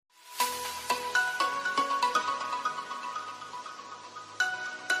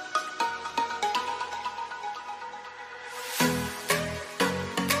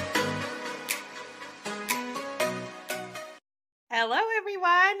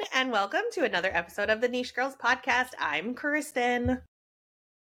and welcome to another episode of the Niche Girls podcast. I'm Kristen.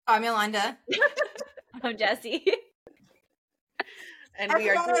 I'm Yolanda. I'm Jessie. And we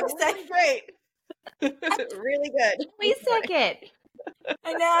are doing really great. Really good. We second.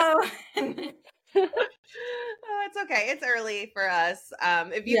 I know. Oh, it's okay. It's early for us.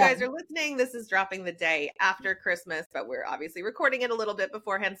 If you guys are listening, this is dropping the day after Christmas, but we're obviously recording it a little bit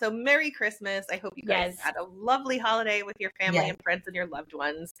beforehand. So Merry Christmas. I hope you guys had a lovely holiday with your family and friends and your loved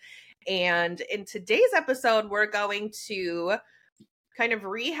ones. And in today's episode, we're going to kind of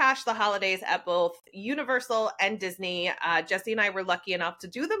rehash the holidays at both Universal and Disney. Jessie and I were lucky enough to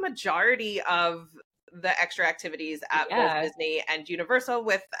do the majority of the extra activities at both Disney and Universal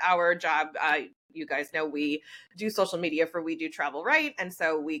with our job. You guys know we do social media for We Do Travel Right. And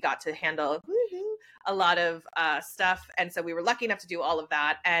so we got to handle a lot of stuff. And so we were lucky enough to do all of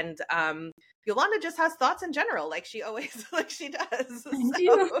that. And Yolanda just has thoughts in general, like she always, like she does.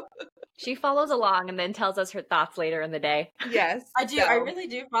 So. She follows along and then tells us her thoughts later in the day. Yes. I do. So. I really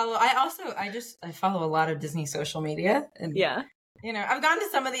do follow. I follow a lot of Disney social media. And, you know, I've gone to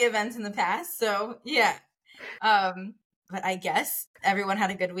some of the events in the past. So, yeah. But I guess everyone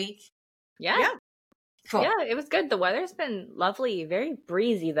had a good week. Yeah. Cool. Yeah, it was good. The weather's been lovely. Very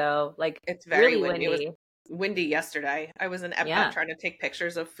breezy, though. Like, it's very really windy. It was windy yesterday. I was in Epcot trying to take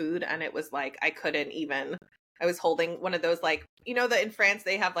pictures of food, and it was like, I couldn't even. I was holding one of those, like, you know, in France,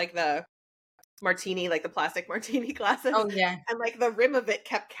 they have, like, the martini, like, the plastic martini glasses. Oh, yeah. And, like, the rim of it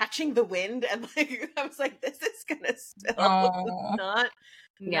kept catching the wind, and, like, I was like, this is gonna spill.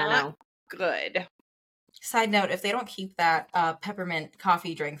 Not good. Side note, if they don't keep that peppermint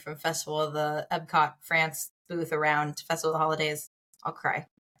coffee drink from Festival of the Epcot France booth around Festival of the Holidays, I'll cry.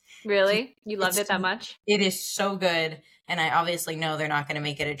 Really? You loved it that much? It is so good. And I obviously know they're not going to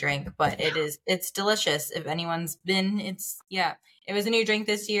make it a drink, but it's delicious. If anyone's been, it was a new drink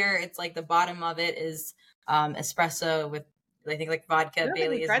this year. It's like the bottom of it is espresso with, I think, like vodka,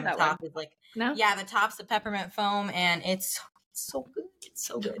 Bailey's, and the top is like, the top's the peppermint foam, and it's so good. It's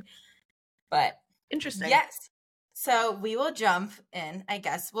so good. But interesting. Yes. So we will jump in, I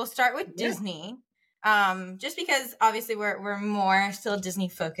guess. We'll start with Disney. Just because obviously we're more still Disney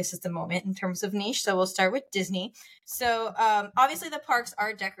focused at the moment in terms of niche. So we'll start with Disney. So obviously the parks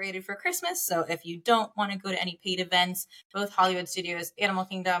are decorated for Christmas. So if you don't want to go to any paid events, both Hollywood Studios, Animal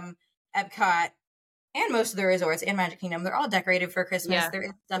Kingdom, Epcot, and most of the resorts and Magic Kingdom, they're all decorated for Christmas. Yeah, there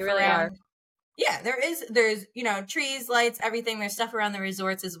is stuff really around. Yeah, there's, you know, trees, lights, everything. There's stuff around the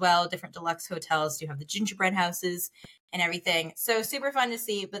resorts as well. Different deluxe hotels. You have the gingerbread houses and everything. So super fun to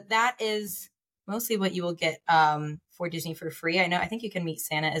see. But that is mostly what you will get for Disney for free. I think you can meet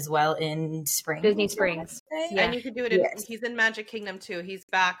Santa as well in spring. Disney Springs. Yeah. And you can do it he's in Magic Kingdom too. He's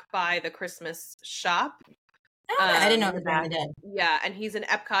back by the Christmas shop. I didn't know it was back. Yeah, and he's in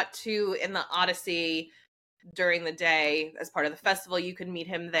Epcot too in the Odyssey during the day as part of the festival. You can meet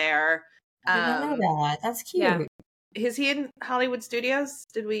him there. I didn't know that. That's cute. Yeah. Is he in Hollywood Studios?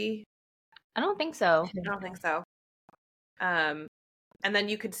 Did we? I don't think so. I don't think so. And then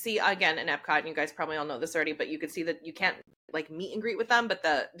you could see again in Epcot, and you guys probably all know this already, but you could see that you can't like meet and greet with them, but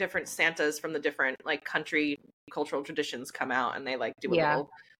the different Santas from the different like country cultural traditions come out and they like do a little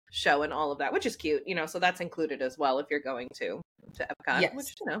show and all of that, which is cute, you know, so that's included as well if you're going to Epcot,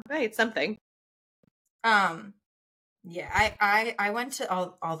 which, you know, hey, it's something. Yeah, I went to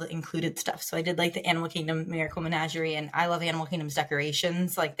all the included stuff. So I did like the Animal Kingdom Miracle Menagerie, and I love Animal Kingdom's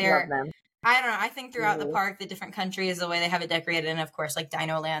decorations. Like they're, I don't know, I think throughout the park, the different countries, the way they have it decorated, and of course, like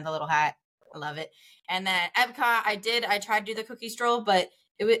Dino Land, the little hat, I love it. And then Epcot, I tried to do the cookie stroll, but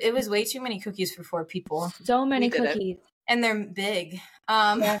it was way too many cookies for 4 people. So many cookies. And they're big.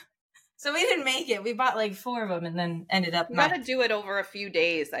 So we didn't make it. We bought like 4 of them and then ended up. You gotta do it over a few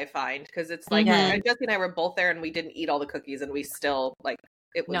days, I find, because it's like Jessie and I were both there and we didn't eat all the cookies and we still like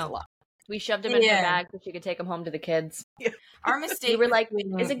it was a lot. We shoved them in her bag so she could take them home to the kids. Yeah. Our mistake. We were like,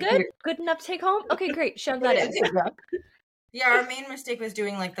 "Is it good? Good enough to take home? Okay, great. Shove that in." Yeah, our main mistake was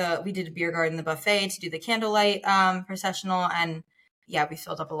doing like we did a beer garden, the buffet to do the candlelight processional, and we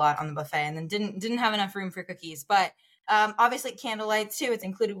filled up a lot on the buffet and then didn't have enough room for cookies, but. Obviously candlelight too. It's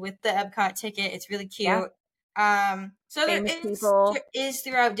included with the Epcot ticket. It's really cute. So there is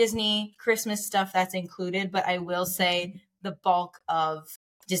throughout Disney Christmas stuff that's included, but I will say the bulk of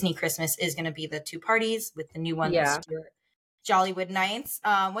Disney Christmas is going to be the 2 parties with the new one this year. Jollywood Nights,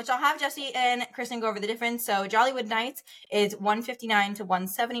 which I'll have Jessie and Kristen go over the difference. So Jollywood Nights is $159 to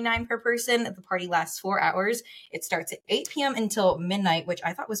 $179 per person. The party lasts 4 hours. It starts at 8 p.m. until midnight, which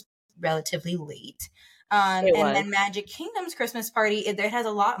I thought was relatively late. And then Magic Kingdom's Christmas party, it has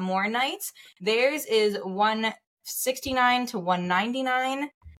a lot more nights. Theirs is $169 to $199.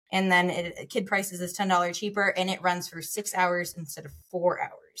 And then kid prices is $10 cheaper, and it runs for 6 hours instead of 4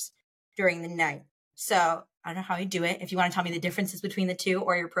 hours during the night. So I don't know how you do it. If you want to tell me the differences between the two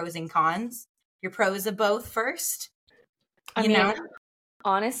or your pros and cons, your pros of both first. I mean,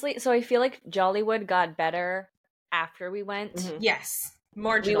 honestly, so I feel like Jollywood got better after we went. Mm-hmm. Yes.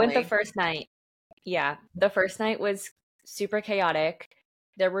 Marginally. We went the first night. Yeah. The first night was super chaotic.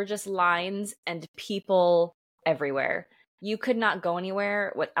 There were just lines and people everywhere. You could not go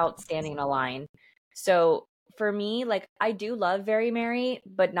anywhere without standing in a line. So for me, like, I do love Very Merry,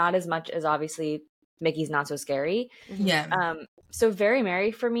 but not as much as obviously Mickey's Not So Scary. Yeah. So Very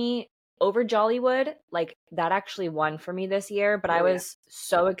Merry for me over Jollywood, like, that actually won for me this year, but I was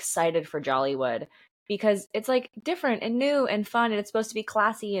so excited for Jollywood because it's like different and new and fun, and it's supposed to be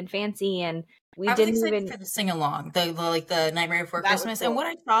classy and fancy, and I was excited for the sing along, the Nightmare Before Christmas, cool. And what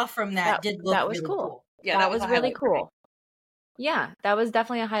I saw from that did look really cool. Yeah, that was really cool. Yeah, that was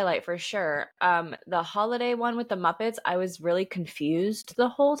definitely a highlight for sure. The holiday one with the Muppets, I was really confused the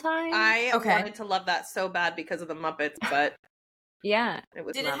whole time. I wanted to love that so bad because of the Muppets, but yeah,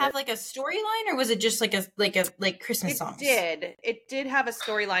 did it have like a storyline, or was it just like Christmas songs? It did have a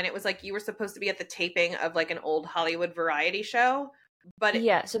storyline. It was like you were supposed to be at the taping of like an old Hollywood variety show, but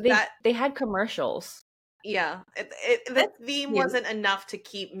so they had commercials. Yeah, the theme wasn't enough to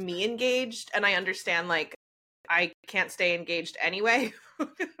keep me engaged, and I understand like I can't stay engaged anyway.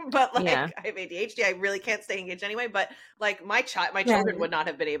 But like I have ADHD, I really can't stay engaged anyway. But like my children would not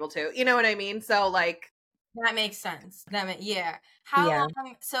have been able to. You know what I mean? So like. That makes sense. How long?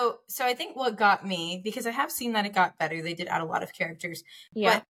 So I think what got me, because I have seen that it got better. They did add a lot of characters.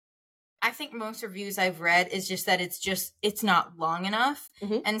 Yeah. But I think most reviews I've read is just that it's not long enough.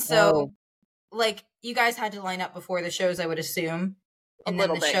 Mm-hmm. And so like you guys had to line up before the shows, I would assume. And then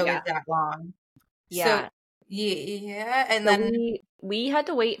the show is that long. Yeah. So, yeah. And so then we had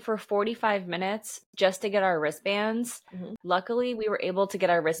to wait for 45 minutes just to get our wristbands. Mm-hmm. Luckily, we were able to get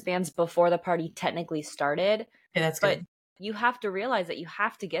our wristbands before the party technically started. Yeah, that's good. But you have to realize that you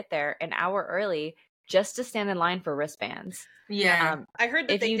have to get there an hour early just to stand in line for wristbands. Yeah. I heard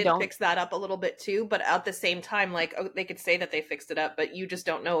that they did fix that up a little bit too, but at the same time, like they could say that they fixed it up, but you just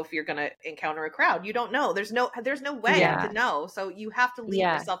don't know if you're going to encounter a crowd. You don't know. There's no way to know. So you have to leave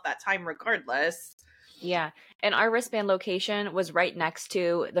yourself that time regardless. Yeah. And our wristband location was right next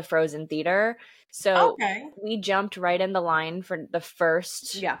to the Frozen Theater. So we jumped right in the line for the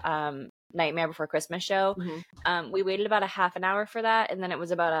first Nightmare Before Christmas show. Mm-hmm. We waited about a half an hour for that, and then it was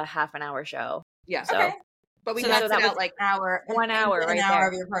about a half an hour show. Yeah. So, okay. But we got that out like an hour, 1 hour, right an hour there.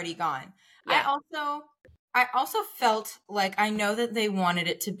 Of your party gone. Yeah. I also felt like I know that they wanted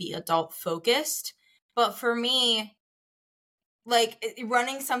it to be adult focused, but for me, like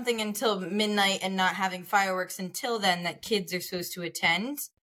running something until midnight and not having fireworks until then that kids are supposed to attend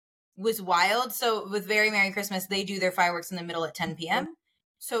was wild. So with Very Merry Christmas, they do their fireworks in the middle at 10 p.m.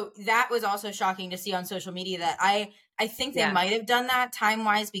 So that was also shocking to see on social media that I think they might have done that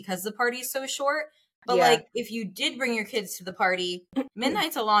time-wise because the party is so short. But like if you did bring your kids to the party,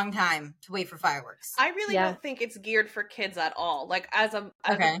 midnight's a long time to wait for fireworks. I really don't think it's geared for kids at all. Like as a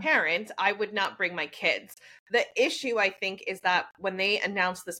parent, I would not bring my kids. The issue I think is that when they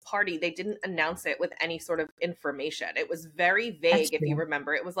announced this party, they didn't announce it with any sort of information. It was very vague. If you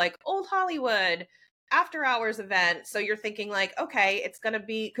remember, it was like Old Hollywood after hours event. So you're thinking like, okay, it's going to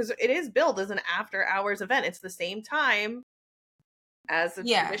be, because it is billed as an after hours event. It's the same time as a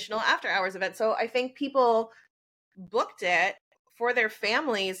traditional after hours event. So I think people booked it for their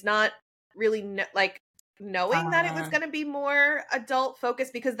families, not really knowing that it was going to be more adult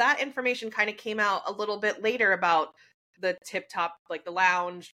focused, because that information kind of came out a little bit later about the tip top, like the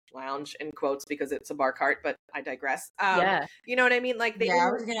lounge in quotes because it's a bar cart, but I digress. You know what I mean? Like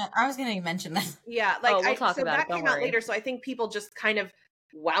I was gonna mention that. Yeah. Like we'll talk about that came out later. So I think people just kind of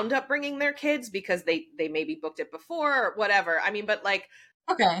wound up bringing their kids because they maybe booked it before or whatever. I mean, but like,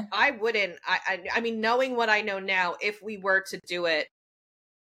 I wouldn't, I mean, knowing what I know now, if we were to do it,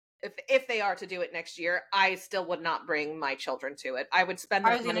 if they are to do it next year, I still would not bring my children to it. I would spend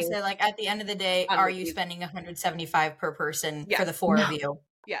I was going to say, like, at the end of the day, are you spending $175 per person for the four of you?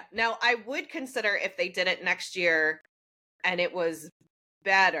 Yeah. Now, I would consider if they did it next year and it was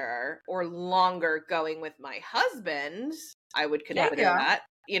better or longer going with my husband, I would consider that,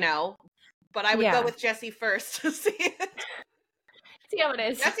 but I would go with Jesse first to see it. See how it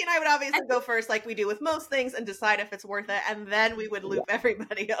is. Jesse and I would obviously go first like we do with most things and decide if it's worth it, and then we would loop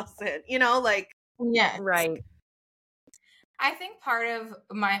everybody else in, right. I think part of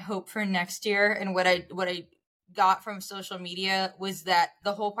my hope for next year and what I got from social media was that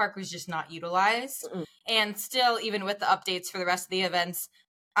the whole park was just not utilized. And still, even with the updates for the rest of the events,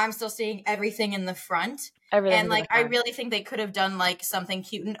 I'm still seeing everything in the front. Everything and like I really think they could have done like something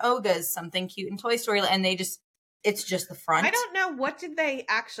cute in Oga's, something cute in Toy Story, and it's just the front. I don't know, what did they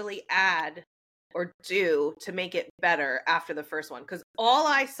actually add or do to make it better after the first one? Because all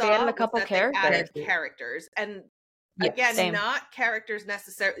I saw they added a was couple that characters. they added characters, and again, not characters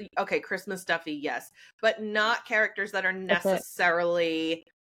necessarily. Okay, Christmas Duffy, yes, but not characters that are necessarily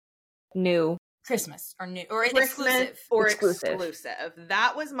new. Christmas or new or exclusive.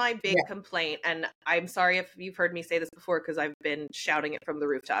 That was my big complaint, and I'm sorry if you've heard me say this before because I've been shouting it from the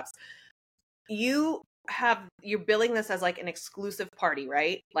rooftops. You're billing this as like an exclusive party,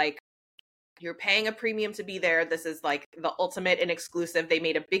 right? Like you're paying a premium to be there. This is like the ultimate and exclusive. They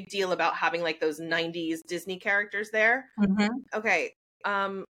made a big deal about having like those 90s Disney characters there. Okay.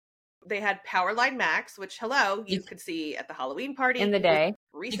 They had Powerline Max, which you could see at the Halloween party in the day.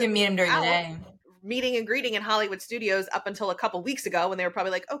 You can meet him during the day. Meeting and greeting in Hollywood Studios up until a couple weeks ago when they were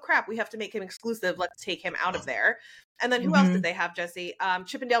probably like, oh crap, we have to make him exclusive. Let's take him out of there. And then who else did they have, Jesse?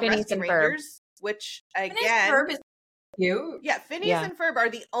 Chippendale Rescue Rangers, which again, Ferb is cute. Yeah, Phineas and Ferb are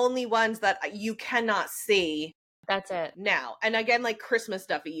the only ones that you cannot see. That's it. Now. And again, like Christmas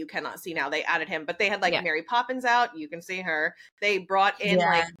Duffy, you cannot see now. They added him, but they had like Mary Poppins out. You can see her. They brought in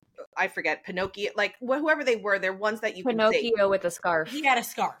like, I forget, Pinocchio, like whoever they were, they're ones that you can see. Pinocchio with a scarf. He had a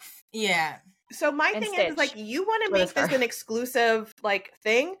scarf. Yeah. So my thing is like, you want to make this an exclusive like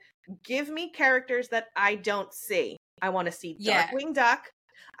thing? Give me characters that I don't see. I want to see Darkwing Duck.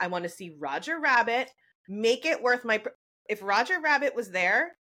 I want to see Roger Rabbit. Make it worth my... If Roger Rabbit was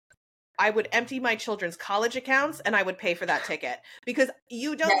there, I would empty my children's college accounts and I would pay for that ticket because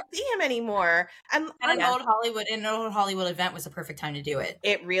you don't see him anymore. And an old Hollywood event was the perfect time to do it.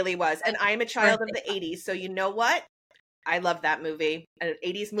 It really was. And I'm a child of the 80s. So you know what? I love that movie. An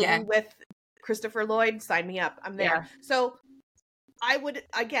 80s movie with Christopher Lloyd. Sign me up. I'm there. Yeah. So I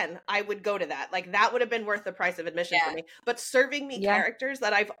would go to that. Like that would have been worth the price of admission for me. But serving me characters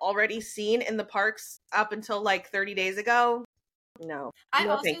that I've already seen in the parks up until like 30 days ago, no. I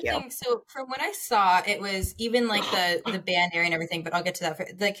also think so. From what I saw, it was even like the band area and everything. But I'll get to that. For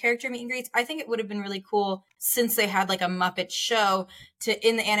the character meet and greets, I think it would have been really cool since they had like a Muppet show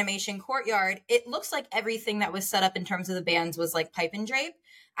in the animation courtyard. It looks like everything that was set up in terms of the bands was like pipe and drape.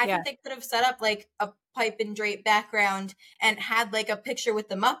 I think they could have set up like a pipe and drape background and had like a picture with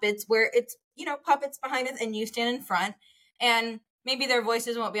the Muppets where it's, puppets behind it and you stand in front, and maybe their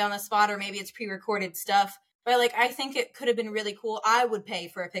voices won't be on the spot or maybe it's pre-recorded stuff. But like, I think it could have been really cool. I would pay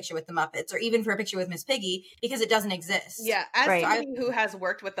for a picture with the Muppets or even for a picture with Miss Piggy because it doesn't exist. Yeah. As somebody who has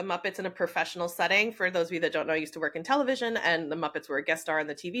worked with the Muppets in a professional setting, for those of you that don't know, I used to work in television and the Muppets were a guest star on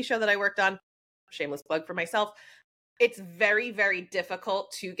the TV show that I worked on. Shameless plug for myself. It's very, very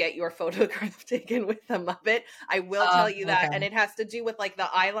difficult to get your photograph taken with the Muppet. I will tell you that. Okay. And it has to do with like the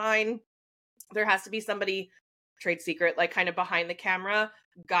eye line. There has to be somebody, trade secret, like kind of behind the camera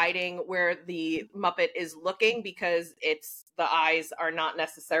guiding where the Muppet is looking because the eyes are not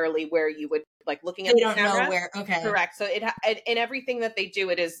necessarily where you would like looking at the camera. They don't know where. Okay. Correct. So in everything that they do,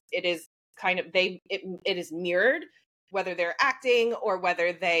 it is kind of, it is mirrored. Whether they're acting or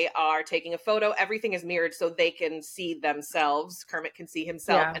whether they are taking a photo, everything is mirrored so they can see themselves. Kermit can see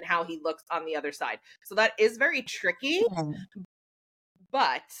himself and how he looks on the other side. So that is very tricky,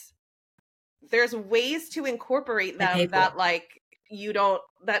 but there's ways to incorporate them that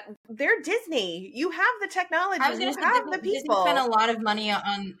they're Disney. You have the technology. You have the people. Disney spent a lot of money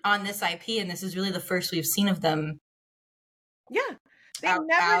on this IP, and this is really the first we've seen of them. Yeah. They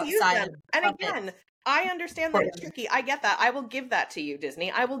never use them. And again, I understand that it's tricky. I get that. I will give that to you,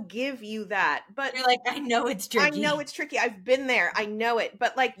 Disney. I will give you that. But you're like, I know it's tricky. I know it's tricky. I've been there. I know it.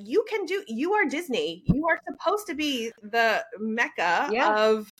 But like, you are Disney. You are supposed to be the mecca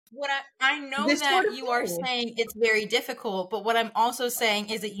of what I know that sort of you are saying it's very difficult, but what I'm also saying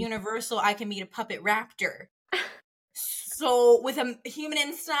is at Universal, I can meet a puppet raptor. So with a human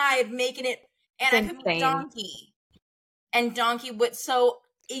inside making it, and I can meet Donkey. And Donkey would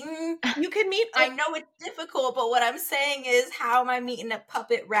you can meet. I know it's difficult, but what I'm saying is, how am I meeting a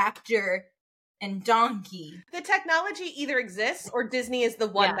puppet raptor and Donkey? The technology either exists, or Disney is the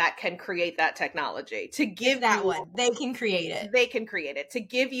one that can create that technology to give that one. They can create it. They can create it to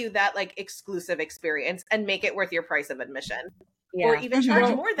give you that like exclusive experience and make it worth your price of admission, or even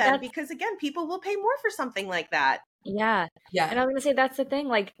charge more than, because again, people will pay more for something like that. Yeah. And I was gonna say, that's the thing,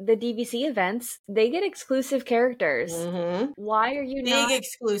 like the DVC events, they get exclusive characters. Why are you not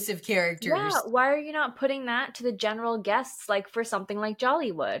exclusive characters? Yeah, why are you not putting that to the general guests, like for something like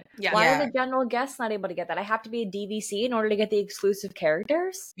Jollywood? Why are the general guests not able to get that? I have to be a DVC in order to get the exclusive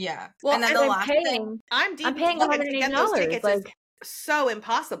characters? Yeah. Well, and then I'm paying $180. Like, so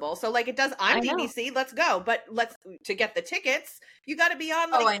impossible. So like it does on BBC, let's go. But to get the tickets, you got to be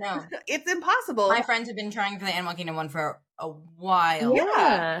on. Like, I know. It's impossible. My friends have been trying for the Animal Kingdom one for a while.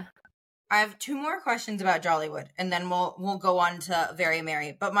 Yeah. I have 2 more questions about Jollywood, and then we'll go on to Very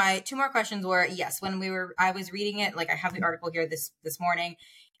Merry. But my 2 more questions were, yes, when I was reading it, like I have the article here this morning.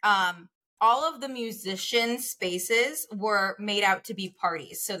 All of the musician spaces were made out to be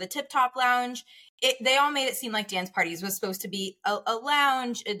parties. So the Tip Top Lounge, they all made it seem like dance parties. It was supposed to be a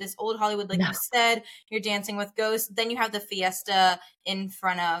lounge, this old Hollywood, like you said, you're dancing with ghosts. Then you have the Fiesta in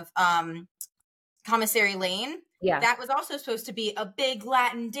front of Commissary Lane. Yeah. That was also supposed to be a big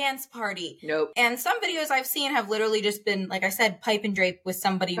Latin dance party. Nope. And some videos I've seen have literally just been, like I said, pipe and drape with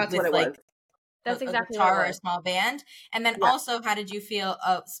somebody with like that's exactly a guitar or a small band. And then also, how did you feel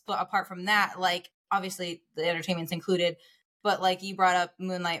apart from that? Like, obviously the entertainment's included, but like you brought up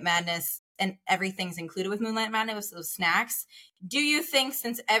Moonlight Madness and everything's included with Moonlight Madness, those snacks. Do you think,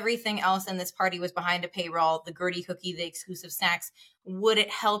 since everything else in this party was behind a paywall, the Gertie cookie, the exclusive snacks, would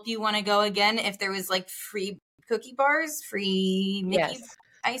it help you want to go again if there was like free cookie bars, free Mickey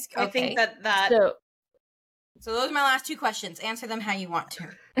ice cream? I think that so those are my last 2 questions. Answer them how you want to.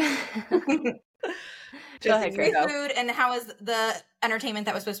 Go ahead, free food, and how is the entertainment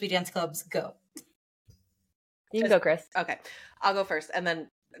that was supposed to be dance clubs go? You can go, Chris. Okay, I'll go first, and then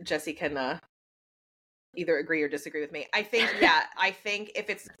Jessie can either agree or disagree with me. I think I think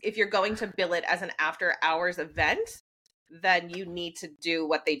if you're going to bill it as an after hours event, then you need to do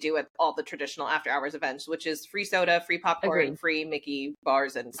what they do at all the traditional after hours events, which is free soda, free popcorn, Agreed. free Mickey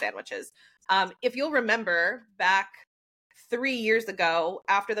bars and sandwiches. If you'll remember back 3 years ago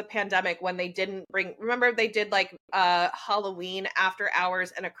after the pandemic, when they didn't remember they did like Halloween after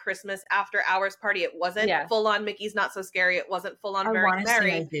hours and a Christmas after hours party. It wasn't full on Mickey's Not So Scary. It wasn't full on Very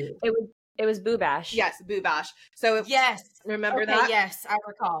Merry. It was Boo Bash. Yes, Boo Bash. So remember that? Yes, I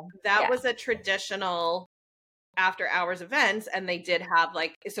recall. That was a traditional after hours events, and they did have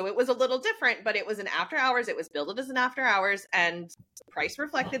like, so it was a little different, but it was an after hours. It was billed as an after hours, and the price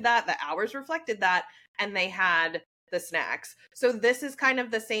reflected that, the hours reflected that, and they had the snacks. So this is kind of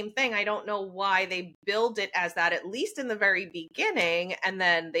the same thing. I don't know why they billed it as that, at least in the very beginning, and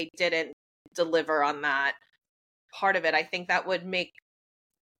then they didn't deliver on that part of it. I think that would make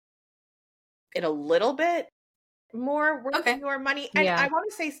it a little bit more worth your money. And I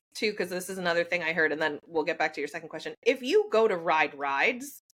want to say too, because this is another thing I heard, and then we'll get back to your second question. If you go to ride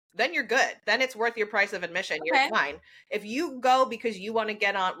rides, then you're good. Then it's worth your price of admission. You're fine. If you go because you want to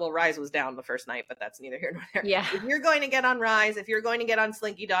get on, well, Rise was down the first night, but that's neither here nor there. Yeah. If you're going to get on Rise, if you're going to get on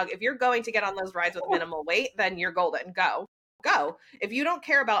Slinky Dog, if you're going to get on those rides with minimal weight, then you're golden. Go. If you don't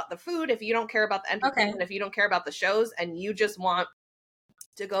care about the food, if you don't care about the entertainment, if you don't care about the shows, and you just want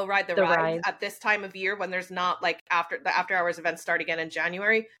to go ride the rides at this time of year when there's not like after hours events start again in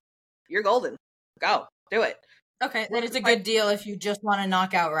January, you're golden. Go do it. Okay, that is a good deal if you just want to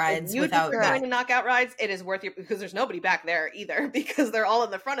knock out rides. If you're going to knock out rides, it is worth your, because there's nobody back there either, because they're all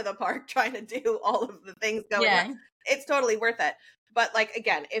in the front of the park trying to do all of the things going on. It's totally worth it. But like,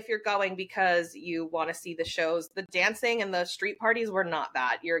 again, if you're going because you want to see the shows, the dancing and the street parties were not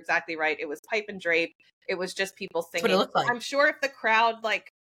that. You're exactly right. It was pipe and drape. It was just people singing. That's what it looked like. I'm sure if the crowd like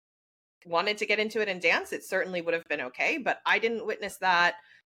wanted to get into it and dance, it certainly would have been okay. But I didn't witness that.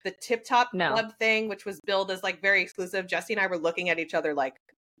 The Tip Top Club thing, which was billed as like very exclusive, Jessie and I were looking at each other like,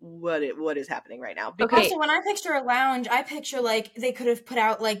 what is happening right now? Because also, when I picture a lounge, I picture like they could have put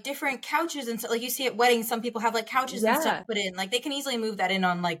out like different couches and stuff. Like you see at weddings, some people have like couches and stuff put in. Like they can easily move that in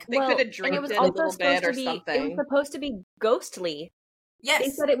on like. They could have draped it a little bit or something. It was supposed to be ghostly. Yes, they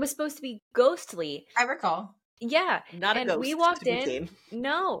said it was supposed to be ghostly. I recall. Yeah, not a ghost. We walked in.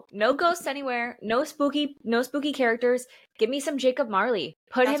 No ghosts anywhere. No spooky characters. Give me some Jacob Marley.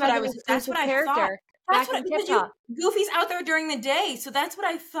 Put him as an exclusive character. That's what Goofy's out there during the day, so that's what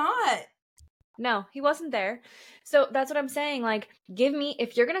I thought. No, he wasn't there. So that's what I'm saying. Like, give me,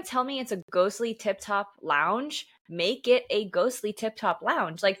 if you're gonna tell me it's a ghostly Tip Top lounge, make it a ghostly Tip Top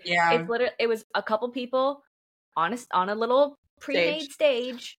lounge. Like, it's literally, it was a couple people on a little pre-made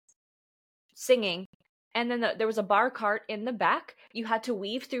stage singing. And then there was a bar cart in the back. You had to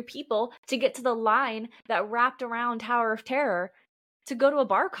weave through people to get to the line that wrapped around Tower of Terror to go to a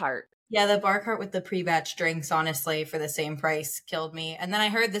bar cart. Yeah, the bar cart with the pre-batch drinks, honestly, for the same price killed me. And then I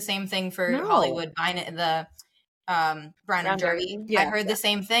heard the same thing for Hollywood, the Brown and Derby. I heard the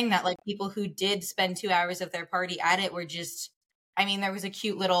same thing, that like people who did spend 2 hours of their party at it were just, I mean, there was a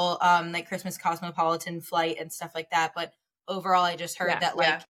cute little like Christmas Cosmopolitan flight and stuff like that. But overall, I just heard that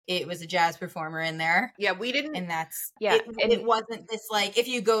like it was a jazz performer in there. Yeah, we didn't. And that's, and it wasn't this like, if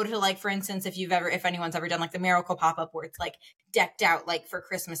you go to like, for instance, if anyone's ever done like the Miracle pop-up where it's like decked out like for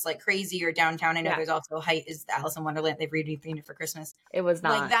Christmas like crazy, or downtown. I know there's also Height is the Alice in Wonderland. They've rethemed it for Christmas. It was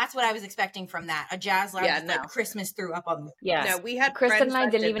not. Like that's what I was expecting from that. A jazz lounge with like Christmas threw up on the No, we had Kristen and I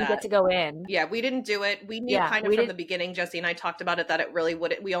didn't even get to go in. Yeah, we didn't do it. We knew kind of from the beginning, Jesse and I talked about it, that it really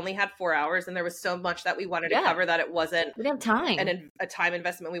we only had 4 hours and there was so much that we wanted to cover that it wasn't we didn't have time. And a time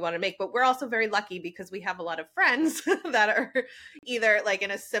investment we want to make. But we're also very lucky because we have a lot of friends that are either like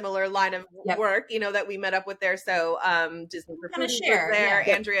in a similar line of work, you know, that we met up with there. So Disney for Foodies was there,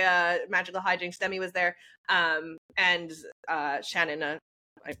 Andrea, Magical Hijinks, Demi was there, and Shannon,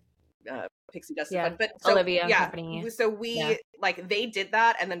 Pixie Dust, but so, Olivia Company. So we like they did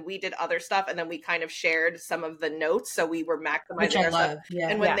that, and then we did other stuff, and then we kind of shared some of the notes, so we were maximizing our stuff.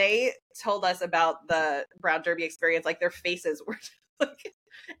 And when they told us about the Brown Derby experience, like their faces were like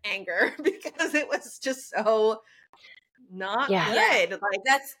anger because it was just so not good. Like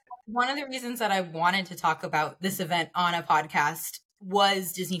that's one of the reasons that I wanted to talk about this event on a podcast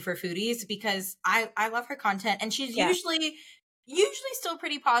was Disney for Foodies, because I love her content, and she's usually still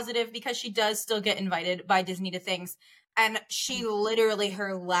pretty positive because she does still get invited by Disney to things. And she literally,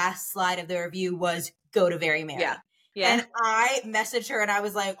 her last slide of the review was go to Very Merry. And I messaged her and I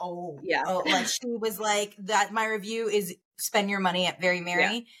was like, like she was like that. My review is spend your money at Very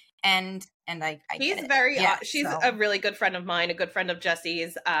Merry. And I he's very she's a really good friend of mine, a good friend of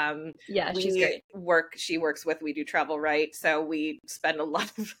Jesse's. She's great. She works with We Do Travel Right, so we spend a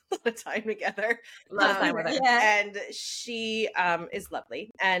lot of time together. A lot of time with her. And she is lovely,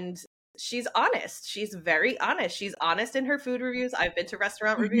 and she's honest. She's very honest. She's honest in her food reviews. I've been to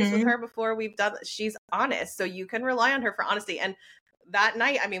restaurant reviews with her before. She's honest, so you can rely on her for honesty. And that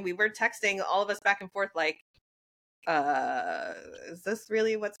night, I mean, we were texting all of us back and forth like, is this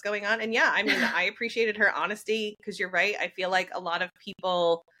really what's going on? And I mean, I appreciated her honesty, because you're right. I feel like a lot of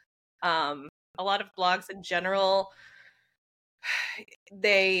people, a lot of blogs in general,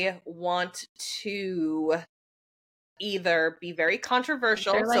 they want to either be very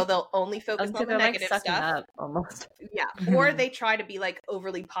controversial, so they'll only focus on the negative stuff, almost. Or they try to be like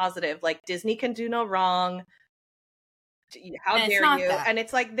overly positive, like Disney can do no wrong. How dare you? And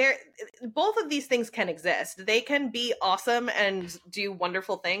it's like both of these things can exist. They can be awesome and do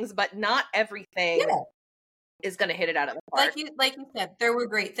wonderful things, but not everything is going to hit it out of the park. Like you said, there were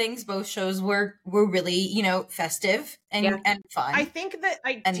great things. Both shows were really, festive and fun. I think the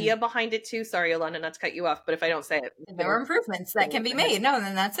idea behind it too, sorry, Alana, not to cut you off, but if I don't say it. There were improvements that can be made. No,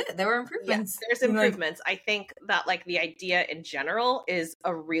 then that's it. There were improvements. There's improvements. I think that like the idea in general is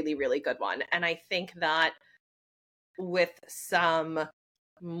a really, really good one. And I think that with some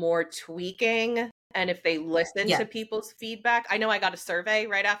more tweaking, and if they listen to people's feedback, I know I got a survey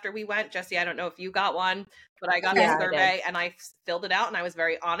right after we went. Jesse, I don't know if you got one, but I got a survey and I filled it out, and I was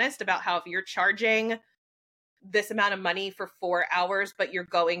very honest about how if you're charging this amount of money for 4 hours, but you're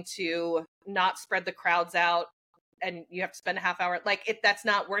going to not spread the crowds out and you have to spend a half hour, like that's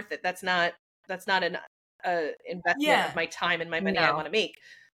not worth it. That's not an investment of my time and my money I want to make.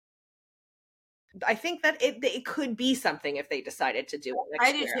 I think that it could be something if they decided to do it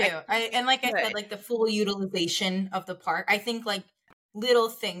next year. I do too. I said, like the full utilization of the park. I think like little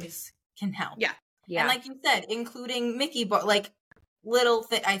things can help. Yeah. And like you said, including Mickey, but like little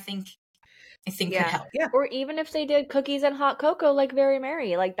I think could help. Yeah. Or even if they did cookies and hot cocoa like Very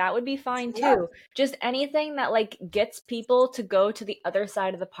Merry, like that would be fine too. Just anything that like gets people to go to the other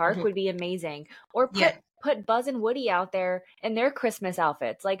side of the park would be amazing. Or put Buzz and Woody out there in their Christmas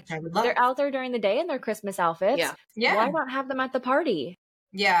outfits. Like they're out there during the day in their Christmas outfits. Yeah. Why not have them at the party?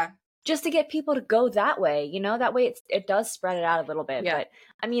 Yeah. Just to get people to go that way, that way it does spread it out a little bit. But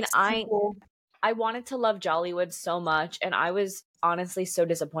I mean, I wanted to love Jollywood so much, and I was honestly so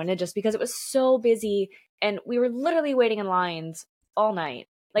disappointed just because it was so busy and we were literally waiting in lines all night.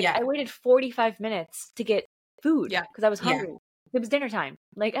 Like I waited 45 minutes to get food because I was hungry. It was dinner time.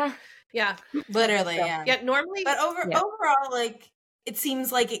 Like, literally, normally, but overall, like, it seems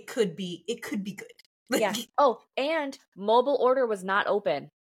like it could be good. Like, Oh, and mobile order was not open.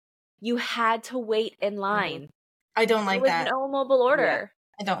 You had to wait in line. I don't like that. There was no mobile order.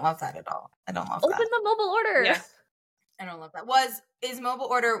 I don't love that at all. I don't love Open the mobile order. Yeah. I don't love that. Is mobile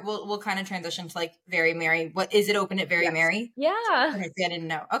order? We'll kind of transition to like Very Merry. What is it open at Very Merry? Yeah. Okay, I didn't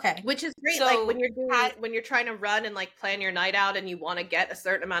know. Okay, which is great. So, like when you're trying to run and like plan your night out and you want to get a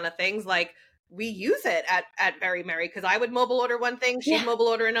certain amount of things, like we use it at Very Merry, because I would mobile order one thing, she'd mobile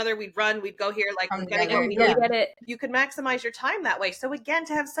order another. We'd run, we'd go here, like you could maximize your time that way. So again,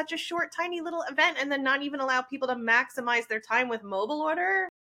 to have such a short, tiny little event and then not even allow people to maximize their time with mobile order.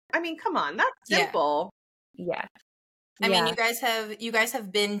 I mean, come on, that's simple. Yeah. I mean, you guys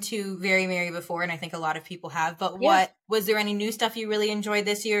have been to Very Merry before, and I think a lot of people have. But what was there any new stuff you really enjoyed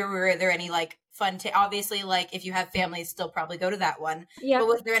this year? Were there any like fun? Obviously, like if you have families, still probably go to that one. Yeah. But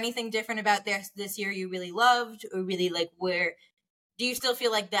was there anything different about this year you really loved, or really like where? Do you still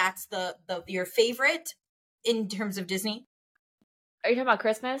feel like that's the your favorite in terms of Disney? Are you talking about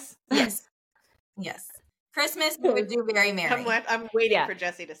Christmas? Yes. Yes. Christmas, we would do Very Merry. I'm waiting for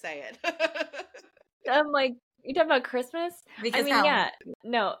Jessie to say it. I'm like, you talking about Christmas? Because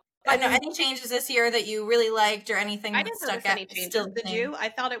no. Any changes this year that you really liked or anything I that didn't stuck notice any changes. Did you? I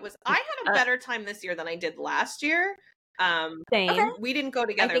thought it was. I had a better time this year than I did last year. Same. Okay. We didn't go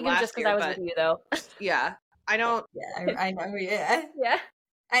together. I think it was just because I was with you, though. Yeah, I don't. Yeah, I know. Yeah, yeah.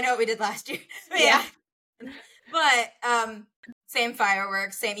 I know what we did last year. Yeah. But same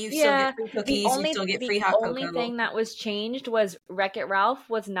fireworks, same. You still get free cookies. You still get free hot cocoa. The only thing that was changed was Wreck-It Ralph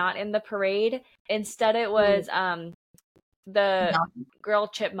was not in the parade. Instead, it was the girl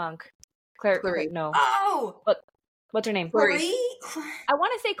chipmunk, Clarice. No. Oh, what's her name? Clarice. I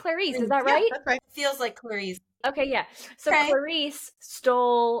want to say Clarice. Is that right? That's right. Feels like Clarice. Okay, yeah. So Clarice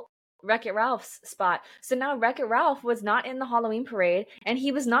stole Wreck-It Ralph's spot. So now Wreck-It Ralph was not in the Halloween parade, and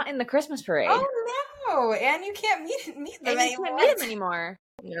he was not in the Christmas parade. Oh no! And you can't meet them anymore. You can't meet him anymore.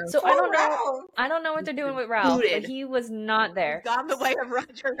 Yeah. So I don't know. I don't know what they're doing with Ralph, but he was not there. Gone the way of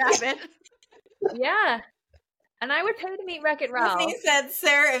Roger Rabbit. Yeah. And I would pay to meet Wreck-It Ralph. He said,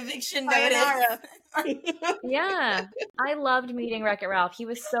 "Sarah, eviction notice." Yeah, I loved meeting Wreck-It Ralph. He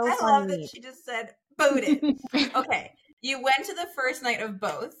was so funny. I love that she just said, "Booted." Okay, you went to the first night of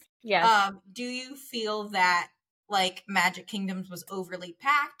both. Yes. Do you feel that like Magic Kingdoms was overly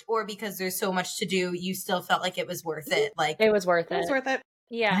packed, or because there's so much to do, you still felt like it was worth it? Like it was worth it. It was worth it.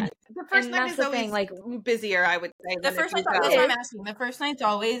 Yeah. The first night is always like busier, I would say. The first night, that's what I'm asking. The first night's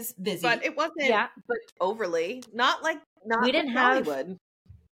always busy. But it wasn't but overly. Not we didn't have Hollywood.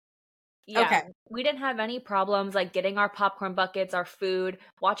 Yeah. Okay. We didn't have any problems like getting our popcorn buckets, our food,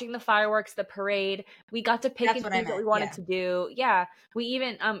 watching the fireworks, the parade. We got to pick and choose what we wanted to do. Yeah. We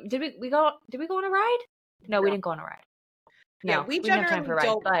even did we go on a ride? No, we didn't go on a ride. No, yeah, we generally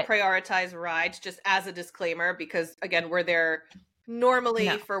don't prioritize rides, just as a disclaimer, because again, we're there normally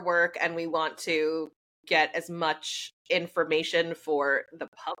for work and we want to get as much information for the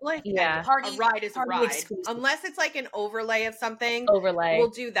public. Yeah. A ride is a ride. Exclusive. Unless it's like an overlay of something. We'll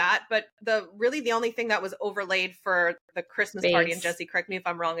do that. But the only thing that was overlaid for the Christmas party, and Jessie, correct me if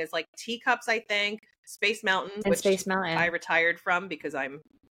I'm wrong, is like teacups, I think, Space Mountain, which I retired from because I'm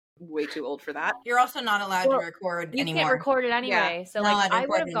way too old for that. You're also not allowed to record anymore. You can't record it anyway. So like I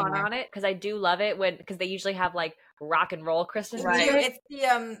would have gone on it because I do love it because they usually have like rock and roll Christmas music.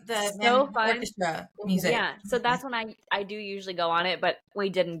 It's the so fun orchestra music. Yeah, so that's when I do usually go on it, but we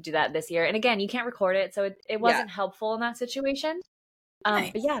didn't do that this year. And again, you can't record it, so it wasn't helpful in that situation.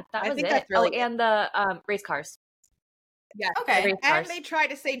 But yeah, that was it. Really and the race cars. Yeah. Okay. And they try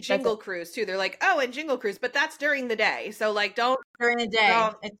to say Jingle Cruise too. They're like, oh, and Jingle Cruise, but that's during the day. So like, don't during the day.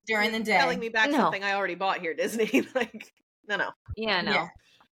 It's during the day. Telling me back something I already bought here, Disney. Like, no. Yeah, no.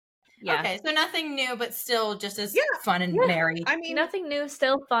 Yeah. Okay, so nothing new, but still just as fun and merry. I mean, nothing new,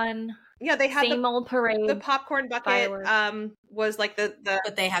 still fun. Yeah, they had same old parade. The popcorn bucket was like the.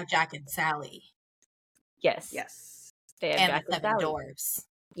 But they have Jack and Sally. Yes. They have Jack and Seven Dwarfs.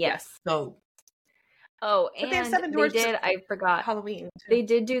 Yes. So. Oh, and they did. I forgot Halloween. They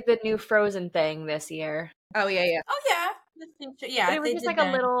did do the new Frozen thing this year. Oh yeah. Oh yeah. Yeah. But it was just like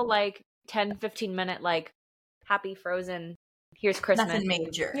a little 10-15 minute happy Frozen. Here's Christmas. Nothing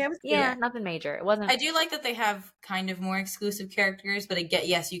major. Yeah, nothing major. It wasn't. I do like that they have kind of more exclusive characters, but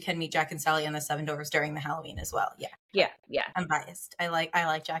yes, you can meet Jack and Sally and the Seven Dwarfs during the Halloween as well. Yeah. I'm biased. I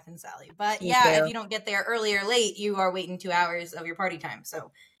like Jack and Sally, but if you don't get there early or late, you are waiting 2 hours of your party time.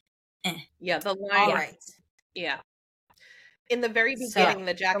 So, yeah, the line. All right. Yeah. In the very beginning,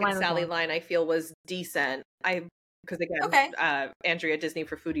 the Jack and Sally line I feel was decent. Because again, Andrea Disney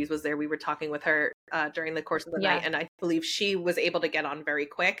for Foodies was there. We were talking with her during the course of the night, and I believe she was able to get on very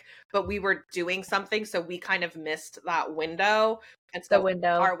quick. But we were doing something, so we kind of missed that window, and so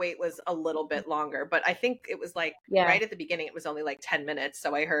our wait was a little bit longer. But I think it was right at the beginning, it was only 10 minutes.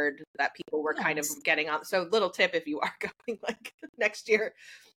 So I heard that people were kind of getting on. So little tip if you are going next year.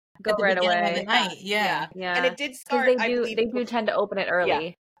 Go right away. Of the night. Yeah. And it did start. They do tend to open it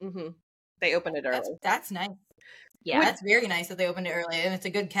early. Yeah. Mm-hmm. They opened it early. That's nice. Yeah, that's very nice that they opened it early, and it's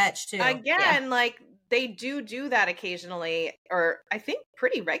a good catch too. Again, they do that occasionally, or I think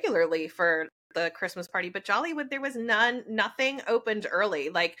pretty regularly for the Christmas party. But Jollywood, there was nothing opened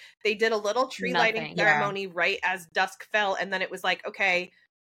early. They did a little tree lighting ceremony right as dusk fell, and then it was okay,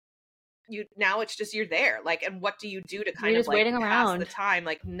 now it's just you're there, like, and what do you do to kind You're of just like waiting pass around. the time?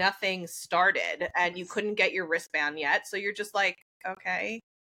 Like nothing started and you couldn't get your wristband yet, so you're just like, okay.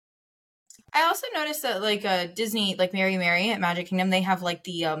 I also noticed that like Disney, like Mary at Magic Kingdom, they have like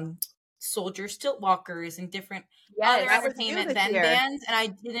the soldier stilt walkers and different other entertainment bands, and I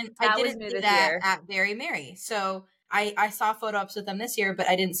didn't see that at Very Merry. So I saw photo ops with them this year, but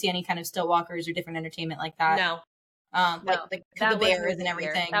I didn't see any kind of stilt walkers or different entertainment like that. No. Like the bears and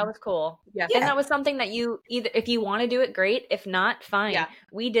everything. That was cool. Yeah. And that was something that you either, if you want to do it, great. If not, fine. Yeah.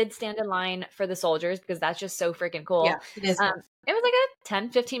 We did stand in line for the soldiers because that's just so freaking cool. Yeah, it is. It was like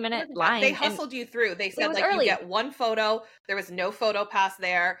a 10-15 minute line. They hustled you through. They said like early. You get one photo. There was no photo pass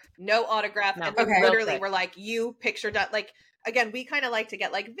there, no autograph. No. And they literally were like, you pictured that. Like, again, we kind of like to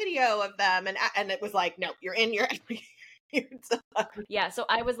get like video of them, and it was like, no, you're in your yeah, so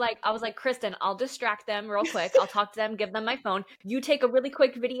I was like, Kristen, I'll distract them real quick. I'll talk to them, give them my phone. You take a really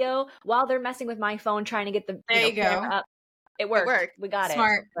quick video while they're messing with my phone trying to get the camera up. It worked. We got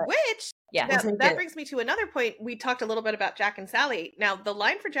Smart. it. Which that brings me to another point. We talked a little bit about Jack and Sally. Now the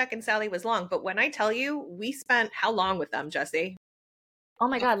line for Jack and Sally was long, but when I tell you, we spent how long with them, Jesse? Oh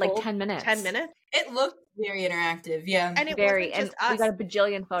my God, like 10 minutes. 10 minutes? It looked very interactive, yeah. And it very, wasn't just and us. We got a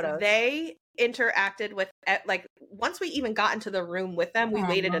bajillion photos. They interacted with, like, once we even got into the room with them, we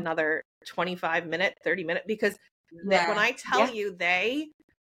waited another 25 minute, 30 minute, because when I tell you, they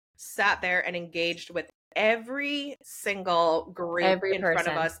sat there and engaged with every single group in front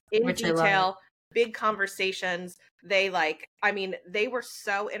of us in detail, big conversations. They they were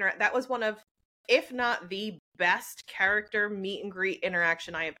so that was one of, if not the best character meet and greet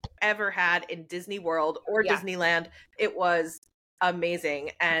interaction I have ever had in Disney World or Disneyland. It was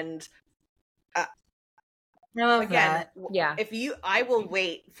amazing. And again, I will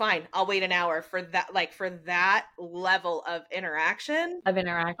wait. Fine, I'll wait an hour for that. Like for that level of interaction.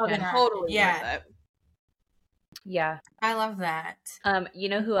 Totally worth it. Yeah, I love that. You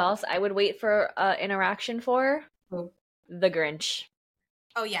know who else I would wait for interaction for? The Grinch.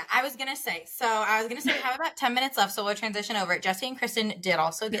 Oh yeah, I was gonna say we have about 10 minutes left, so we'll transition over. Jesse and Kristen did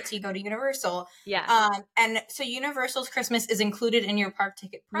also get to go to Universal. Yeah. And so Universal's Christmas is included in your park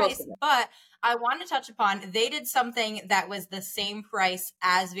ticket price, but I want to touch upon, they did something that was the same price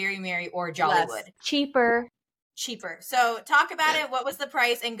as Very Merry or Jollywood. Cheaper. So talk about it. What was the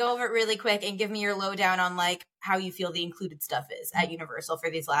price? And go over it really quick and give me your lowdown on like how you feel the included stuff is at Universal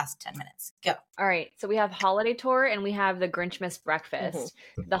for these last 10 minutes. Go. All right. So we have Holiday Tour and we have the Grinchmas Breakfast.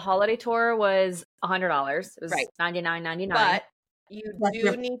 The Holiday Tour was $100. It was $99.99. But you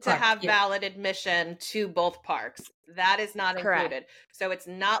do need to have valid admission to both parks. That is not included. So it's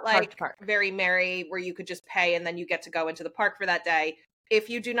not like Very Merry where you could just pay and then you get to go into the park for that day. If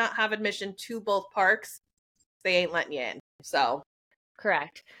you do not have admission to both parks, they ain't letting you in. So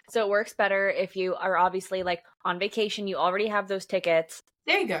correct. So it works better if you are obviously like on vacation, you already have those tickets.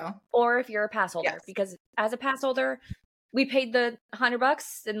 There you go. Or if you're a pass holder, because as a pass holder, we paid the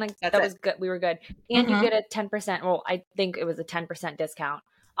 $100 and like that was good. We were good. And you get a 10%. Well, I think it was a 10% discount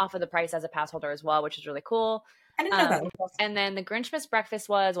off of the price as a pass holder as well, which is really cool. I didn't know that. And then the Grinchmas Breakfast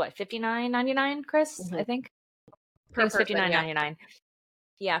was what, $59.99, Chris? I think per person, $59.99.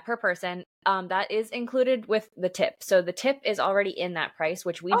 Yeah, per person. That is included with the tip. So the tip is already in that price,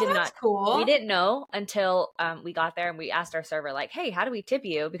 which we did not. Cool. We didn't know until we got there and we asked our server like, "Hey, how do we tip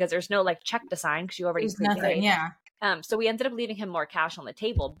you?" Because there's no like check to sign because you already nothing. Yeah. So we ended up leaving him more cash on the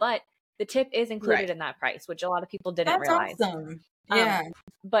table, but the tip is included in that price, which a lot of people didn't realize. Awesome. Yeah.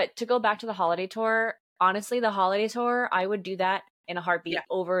 But to go back to the holiday tour, honestly, the holiday tour, I would do that in a heartbeat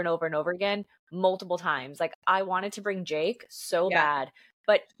over and over and over again, multiple times. Like I wanted to bring Jake so bad.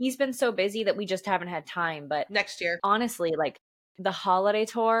 But he's been so busy that we just haven't had time. But next year, honestly, like the holiday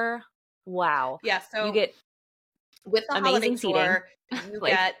tour, wow. Yeah, so you get with the holiday tour, you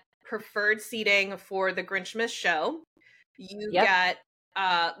get preferred seating for the Grinchmas show. You get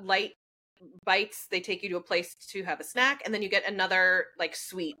light bites. They take you to a place to have a snack, and then you get another like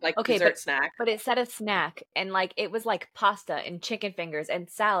sweet, like dessert snack. But it said a snack, and like it was like pasta and chicken fingers and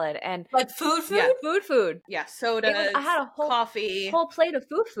salad and like food. Yeah, food. Yeah, sodas. I had a whole coffee, plate of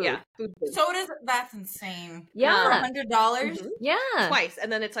food. Yeah, food. Sodas. That's insane. Yeah, for $100. Yeah, twice,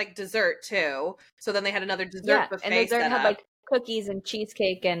 and then it's like dessert too. So then they had another dessert buffet. And dessert had like cookies and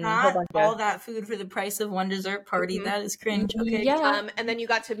cheesecake and a whole bunch all that food for the price of one dessert party. That is cringe. Okay. Yeah. And then you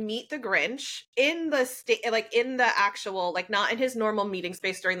got to meet the Grinch in the in the actual, like not in his normal meeting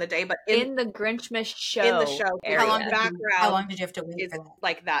space during the day, but in the Grinchmas show. In the show. Area. How long did you have to wait for that?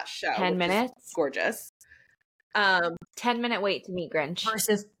 Like that show. 10 minutes. Gorgeous. 10-minute wait to meet Grinch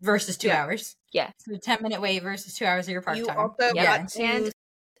versus 2 hours. Yeah. So 10-minute wait versus 2 hours of your park time. You also got to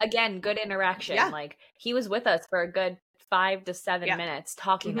again, good interaction. Yeah. Like he was with us for a good 5 to 7 minutes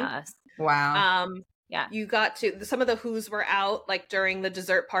talking to us. Wow. Yeah. You got to, some of the Who's were out like during the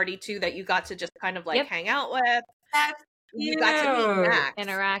dessert party too, that you got to just kind of like hang out with. That's you got to meet Max,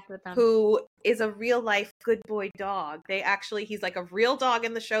 interact with them, who is a real life good boy dog. He's like a real dog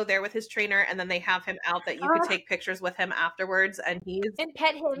in the show there with his trainer, and then they have him out that you could take pictures with him afterwards, and he's and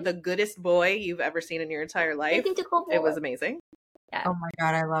pet him. the goodest boy you've ever seen in your entire life. It was amazing. Yeah. Oh my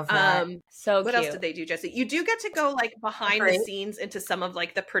god, I love that. So what cute. else did they do, Jesse? You do get to go like behind the scenes into some of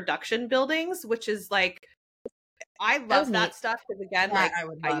like the production buildings, which is like, I love that stuff because again, like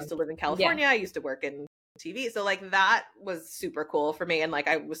I used to live in California. I used to work in TV, so like that was super cool for me. And like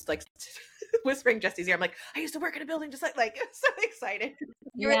I was like whispering Jesse's ear, I'm like, I used to work in a building just like so excited.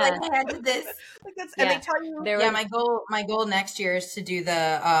 You were like, I did this. Like that's, and they tell you, my goal next year is to do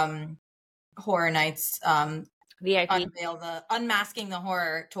the Horror Nights VIP, unmasking the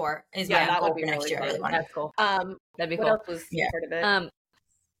horror tour is my goal for next year. I really want. That's cool. That'd be cool. What else was part of it?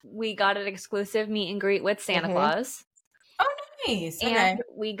 We got an exclusive meet and greet with Santa Claus. Oh, nice. And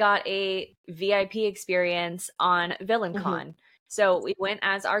we got a VIP experience on VillainCon. So we went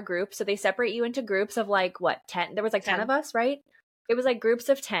as our group. So they separate you into groups of like, 10? There was like 10 of us, right? It was like groups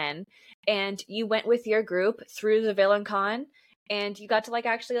of 10. And you went with your group through the VillainCon. And you got to like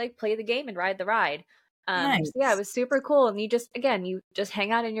actually like play the game and ride the ride. Nice. So yeah, it was super cool. And you just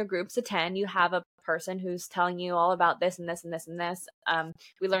hang out in your groups of 10. You have a person who's telling you all about this and this and this and this.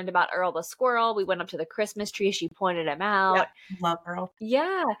 We learned about Earl the squirrel. We went up to the Christmas tree. She pointed him out. Yep. Love Earl.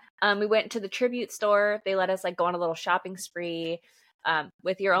 Yeah. We went to the tribute store. They let us like go on a little shopping spree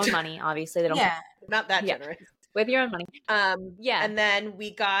with your own money. Obviously, they don't. Not that generous. With your own money. And then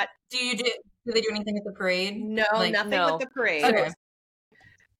we got. Do they do anything at the parade? No, nothing with the parade. Okay.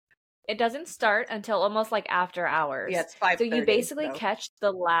 It doesn't start until almost like after hours. Yeah, it's 5:30. So you basically catch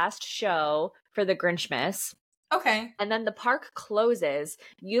the last show for the Grinchmas. Okay. And then the park closes.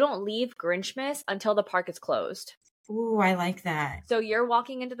 You don't leave Grinchmas until the park is closed. Ooh, I like that. So you're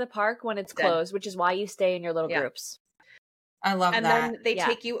walking into the park when it's closed, which is why you stay in your little groups. I love that. And then they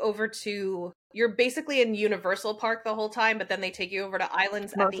take you over to, you're basically in Universal Park the whole time, but then they take you over to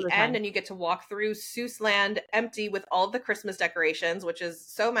islands at the end, and you get to walk through Seuss Land empty with all the Christmas decorations, which is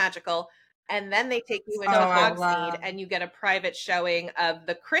so magical. And then they take you into Hogsmeade, and you get a private showing of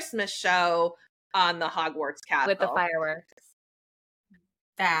the Christmas show on the Hogwarts Castle. With the fireworks.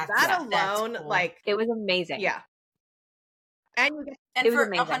 That alone, cool. like... It was amazing. Yeah. And you get, for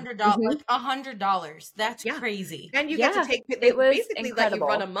 $100, like $100, that's crazy. And you get to take. They basically let you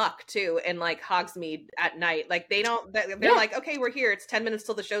run amok too in like Hogsmeade at night. Like they don't. They're like, okay, we're here. It's 10 minutes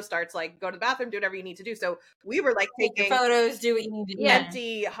till the show starts. Like, go to the bathroom, do whatever you need to do. So we were like taking photos, do what you need to do.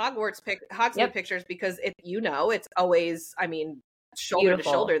 Empty Hogsmeade pictures because it's always, I mean, shoulder to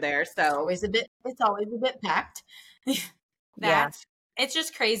shoulder there. So it's always a bit packed. It's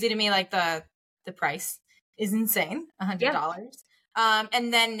just crazy to me. Like the price is insane, $100.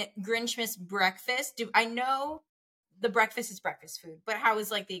 And then Grinchmas breakfast. I know the breakfast is breakfast food, but how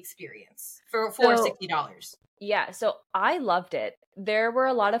is like the experience for $60? Yeah, so I loved it. There were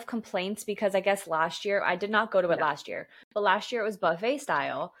a lot of complaints because I guess last year, I did not go to it last year, but last year it was buffet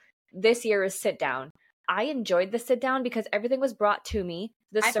style. This year is sit down. I enjoyed the sit down because everything was brought to me.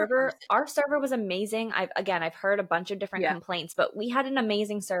 Our server was amazing. I've heard a bunch of different complaints, but we had an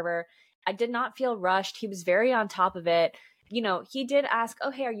amazing server. I did not feel rushed. He was very on top of it. You know, he did ask, oh,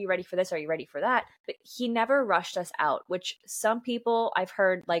 hey, are you ready for this? Are you ready for that? But he never rushed us out, which some people I've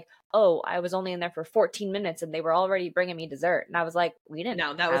heard like, oh, I was only in there for 14 minutes and they were already bringing me dessert. And I was like, we didn't.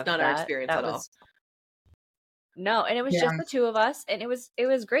 No, that was not our experience at all. No, and it was just the two of us, and it was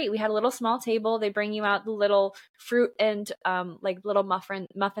great. We had a little small table. They bring you out the little fruit and like little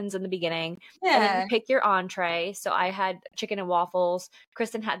muffins in the beginning, and then you pick your entree. So I had chicken and waffles.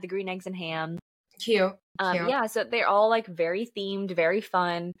 Kristen had the green eggs and ham. Cute. Yeah, so they're all like very themed, very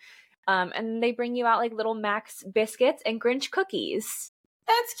fun, and they bring you out like little Max biscuits and Grinch cookies.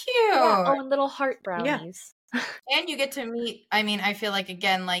 That's cute. Yeah. Oh, and little heart brownies. And you get to meet, I mean, I feel like,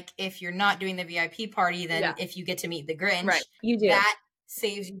 again, like if you're not doing the VIP party, then if you get to meet the Grinch, you do. That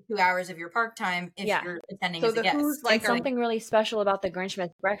saves you 2 hours of your park time if you're attending as a guest. Like something really special about the Grinchmas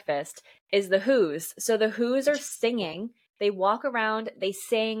breakfast is the Who's. So the Who's are singing. They walk around, they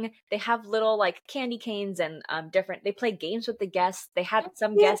sing, they have little like candy canes and they play games with the guests. They had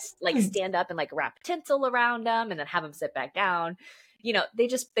some guests like stand up and like wrap tinsel around them and then have them sit back down. You know,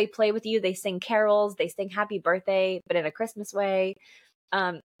 they play with you. They sing carols. They sing happy birthday, but in a Christmas way.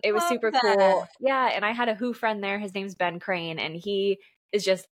 It was super cool. Yeah. And I had a Who friend there. His name's Ben Crane, and he is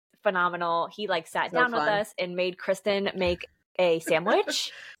just phenomenal. He like sat down with us and made Kristen make a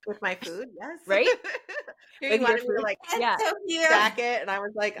sandwich with my food. Yes. Right? Here you wanted me to like so cute. stack it, and I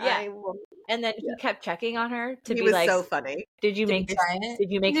was like, Yeah. I will. And then he kept checking on her to He be was like, so funny. Did you make the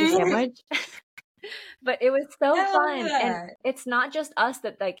Yeah. sandwich? But it was so I love fun. that. And it's not just us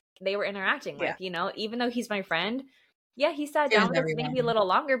that like they were interacting Yeah. with, you know, even though he's my friend. Yeah, he sat It down was with us maybe a little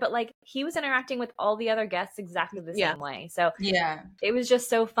longer, but like he was interacting with all the other guests exactly the Yeah. same way. So Yeah. it was just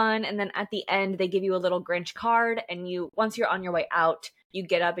so fun. And then at the end, they give you a little Grinch card, and once you're on your way out, you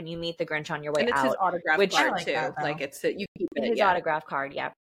get up and you meet the Grinch on your way And it's out. his autograph which card I like too. that, though. Like it's you keep it. his Yeah. autograph card,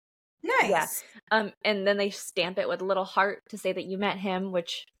 yeah. Nice. And then they stamp it with a little heart to say that you met him,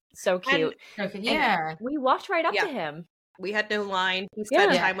 which so cute. Okay, yeah. And we walked right up Yeah. to him. We had no line. He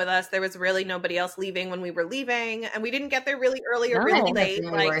spent Yeah. time with us. There was really nobody else leaving when we were leaving, and we didn't get there really early or No. really I think that's late.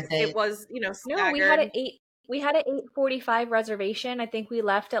 really Like worth it. it was, No, staggered. we had an 8:45 reservation. I think we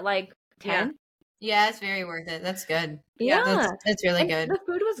left at like 10. Yeah, it's very worth it. That's good. Yeah. That's really And good. the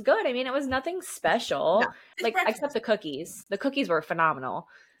food was good. I mean, it was nothing special. No. It's Like breakfast. except the cookies. The cookies were phenomenal.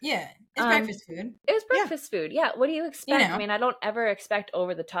 Yeah, it's breakfast food. It was breakfast food. Yeah. What do you expect? know. I mean, I don't ever expect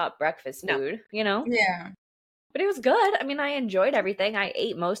over the top breakfast No. food, you know? Yeah. But it was good. I mean, I enjoyed everything. I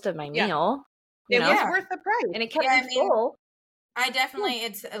ate most of my Yeah. meal. It You know? was Yeah. worth the price. And it kept Yeah, me I mean, full. I definitely,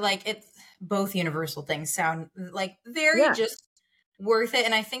 it's both Universal things sound like very Yeah. just worth it.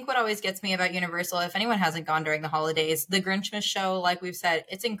 And I think what always gets me about Universal, if anyone hasn't gone during the holidays, the Grinchmas show, like we've said,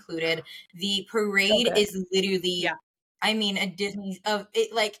 it's included. The parade Okay. is literally, Yeah. I mean, a Disney of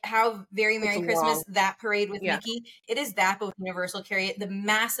it, like how Very Merry It's Christmas, long. that parade with Yeah. Mickey, it is that, but with Universal carry it, the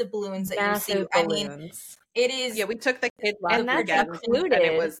massive balloons that Massive you see. I mean, balloons. it is Yeah, we took the kids And last that's weekend, included. and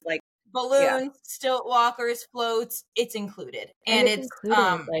it was like balloons, stilt walkers, floats, it's included. And it's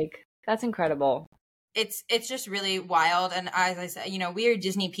included. Like, that's incredible. it's just really wild. And as I said, we are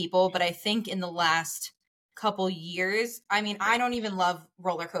Disney people, but I think in the last couple years, I mean, I don't even love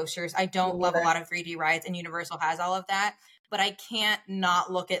roller coasters. I don't love a lot of 3D rides, and Universal has all of that, but I can't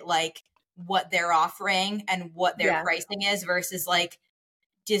not look at like what they're offering and what their pricing is versus like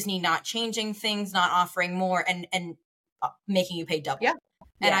Disney not changing things, not offering more, and making you pay double. Yeah.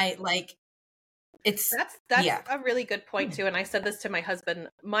 And I like it's that's a really good point too. And I said this to my husband.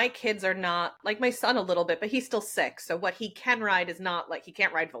 My kids are not like my son a little bit, but he's still 6. So what he can ride is not like he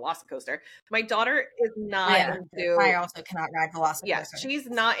can't ride Velocicoaster. My daughter is not into. I also cannot ride Velocicoaster. Yeah, she's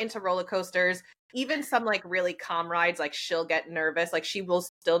not into roller coasters. Even some like really calm rides, like she'll get nervous. Like she will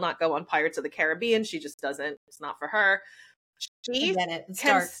still not go on Pirates of the Caribbean. She just doesn't. It's not for her. She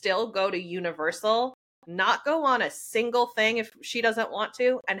can still go to Universal, not go on a single thing if she doesn't want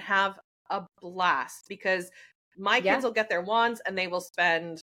to, and have a blast, because my kids will get their wands and they will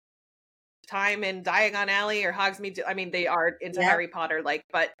spend time in Diagon Alley or Hogsmeade. I mean, they are into Harry Potter, like,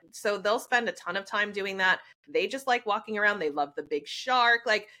 but so they'll spend a ton of time doing that. They just like walking around. They love the big shark.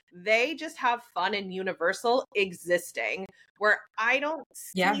 Like they just have fun in Universal existing, where I don't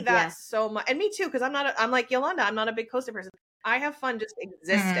see that so much. And me too, because I'm like Yolanda, I'm not a big coaster person. I have fun just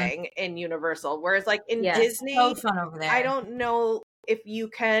existing in Universal. Whereas like in Disney, so fun over there. I don't know if you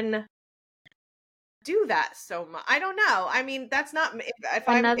can do that so much. I don't know. I mean, that's not if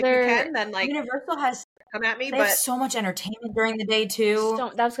you can, then like Universal has come at me. They but have so much entertainment during the day too.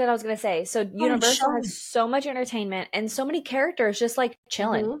 That's what I was gonna say. So Universal has so much entertainment and so many characters just like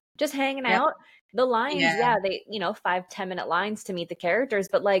chilling, just hanging out. The lines, they 5-10 minute lines to meet the characters,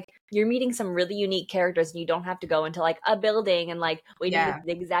 but like you're meeting some really unique characters, and you don't have to go into like a building and like waiting a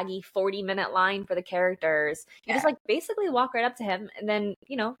zigzaggy 40-minute line for the characters. You just like basically walk right up to him, and then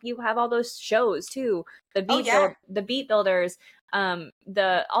you have all those shows too. The Beat Builders,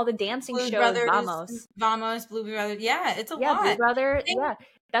 all the dancing Blue shows, Brothers, Vamos, Blue Brothers. Yeah, it's a lot. Blue Brother.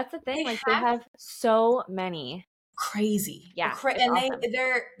 That's the thing. Like they have so many. Crazy. Yeah. And awesome.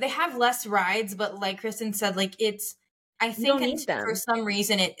 they have less rides, but like Kristen said, like I think for some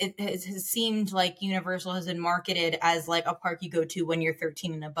reason it has seemed like Universal has been marketed as like a park you go to when you're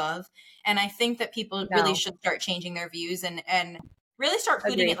 13 and above. And I think that people really should start changing their views and really start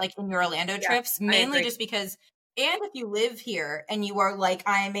including it like in your Orlando trips, mainly just because, and if you live here and you are like,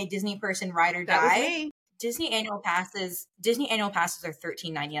 I am a Disney person, ride or die. Disney annual passes are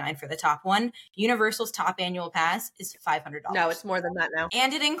 $13.99 for the top one. Universal's top annual pass is $500. No, it's more than that now.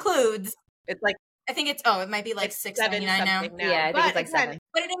 And it includes, it's like, it might be like $6.99 now. Yeah, I think it's like $7.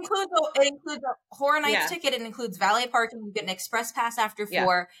 But it includes a Horror Nights ticket. It includes valet parking. You get an express pass after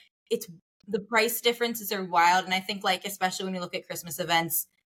 4. It's the price differences are wild, and I think like especially when you look at Christmas events,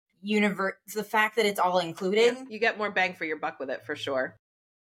 the fact that it's all included, you get more bang for your buck with it for sure.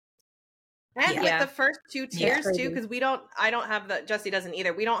 And with the first 2 tiers too, because I don't have Jesse doesn't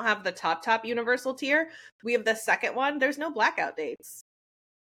either. We don't have the top Universal tier. We have the second one. There's no blackout dates.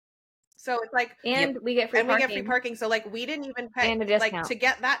 So it's like, and we get free parking. So like, we didn't even pay, and a discount. like, to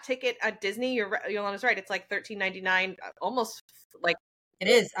get that ticket at Disney. Yolanda's right. It's like $13.99, almost like it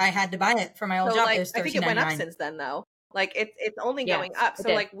is. I had to buy it for my old job. Like, I think it went up since then though. Like it's only going up.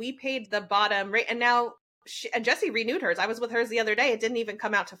 So like, we paid the bottom rate, and now and Jessie renewed hers. I was with hers the other day. It didn't even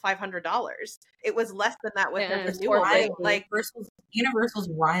come out to $500. It was less than that with the renewal. Like Universal's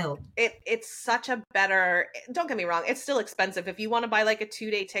wild. It's such a better. Don't get me wrong. It's still expensive if you want to buy like a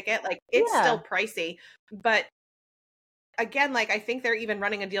 2-day ticket. Like it's still pricey, but again, like I think they're even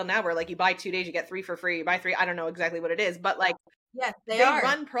running a deal now where like you buy 2 days, you get 3 for free. You buy 3. I don't know exactly what it is, but like they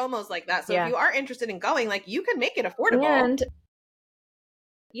run promos like that. So if you are interested in going, like you can make it affordable. And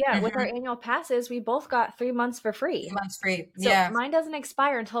with our annual passes, we both got 3 months for free. 3 months free. So mine doesn't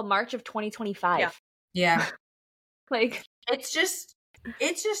expire until March of 2025. Yeah. Like it's just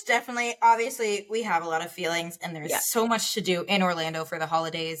definitely, obviously we have a lot of feelings and there's so much to do in Orlando for the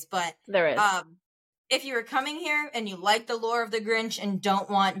holidays, but there is. If you were coming here and you like the lore of the Grinch and don't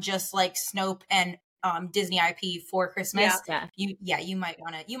want just like Snope and Disney IP for Christmas, you might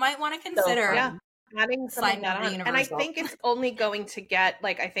want to consider adding something that on. And I think it's only going to get,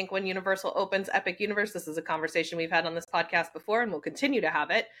 like, I think when Universal opens Epic Universe, this is a conversation we've had on this podcast before and we'll continue to have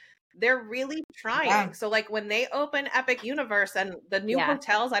it. They're really trying. So like when they open Epic Universe and the new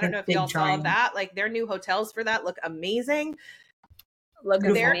hotels, I don't know if y'all saw that, like their new hotels for that look amazing.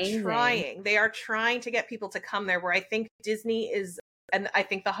 They are trying to get people to come there, where I think Disney is, and I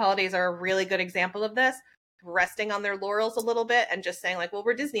think the holidays are a really good example of this, resting on their laurels a little bit and just saying like, well,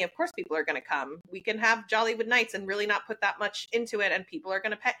 we're Disney, of course people are going to come. We can have Jollywood Nights and really not put that much into it and people are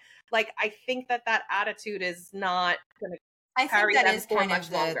going to pay. Like, I think that attitude is not going to carry them for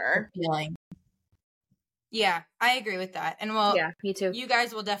much longer. Feeling. Yeah, I agree with that. And well, me too. You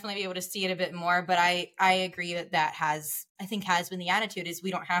guys will definitely be able to see it a bit more, but I agree that has been the attitude, is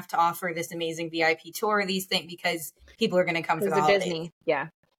we don't have to offer this amazing VIP tour, these things, because people are going to come for the holidays. Disney. Yeah.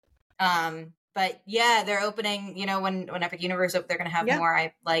 But they're opening, when Epic Universe they're going to have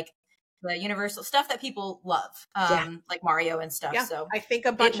more, like the Universal stuff that people love, like Mario and stuff. Yeah. So I think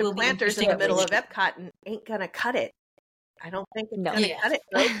a bunch of planters in the middle of Epcot ain't going to cut it. I don't think it's going to cut it.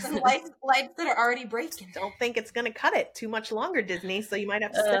 Lights that are already breaking. Don't think it's going to cut it too much longer, Disney. So you might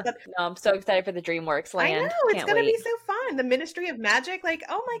have to step up. No, I'm so excited for the DreamWorks land. I know, it's going to be so fun. The Ministry of Magic, like,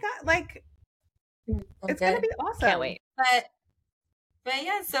 oh my God, like, it's going to be awesome. Can't wait. But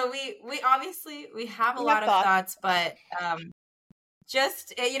yeah, so we obviously have a lot of thoughts, but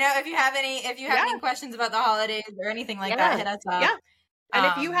just if you have any questions about the holidays or anything like that, hit us up. Yeah. And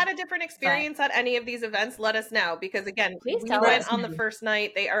if you had a different experience at any of these events, let us know, because again, we went on the first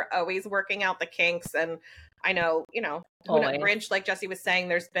night. They are always working out the kinks, and I know, Grinch, like Jesse was saying,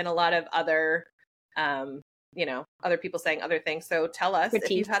 there's been a lot of other other people saying other things. So tell us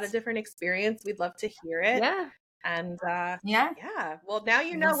if you've had a different experience. We'd love to hear it. Yeah. And well, now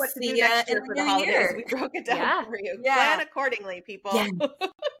you know what to do next year for the holidays. We broke it down for you. Plan accordingly, people.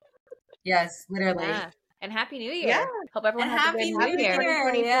 Yes, literally. And Happy New Year. Yeah. Hope everyone has a good New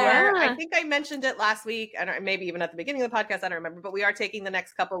Year. Yeah. I think I mentioned it last week, and maybe even at the beginning of the podcast, I don't remember, but we are taking the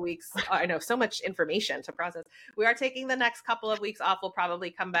next couple of weeks. I know, so much information to process. We are taking the next couple of weeks off. We'll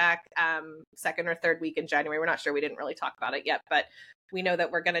probably come back second or third week in January. We're not sure. We didn't really talk about it yet, but we know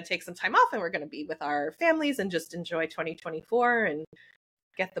that we're going to take some time off and we're going to be with our families and just enjoy 2024 and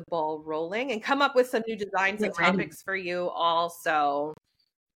get the ball rolling and come up with some new designs and topics for you all. So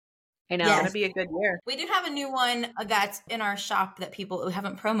I know. It's going to be a good year. We do have a new one that's in our shop that people who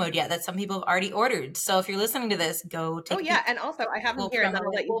haven't promoed yet, that some people have already ordered. So if you're listening to this, go take a peek. And also I have them here and then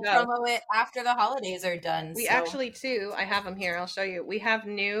I'll let you go. We'll promo it after the holidays are done. We actually, too, I have them here. I'll show you. We have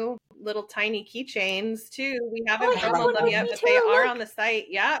new little tiny keychains, too. We haven't promoted them yet, but they are on the site.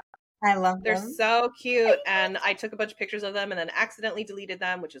 Yeah. I love them. They're so cute. And I took a bunch of pictures of them and then accidentally deleted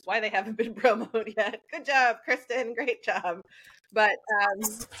them, which is why they haven't been promoted yet. Good job, Kristen. Great job. But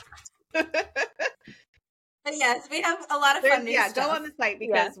but yes, we have a lot of fun new stuff. Go on the site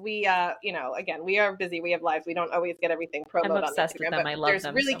because we again, we are busy, we have lives, we don't always get everything promoted. I'm obsessed with them. I love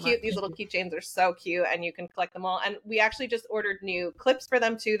them. They're really cute. These little keychains are so cute, and you can collect them all. And we actually just ordered new clips for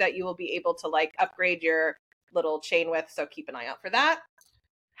them too that you will be able to like upgrade your little chain with, so keep an eye out for that.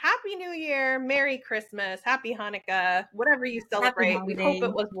 Happy New Year, Merry Christmas, Happy Hanukkah, whatever you celebrate. We hope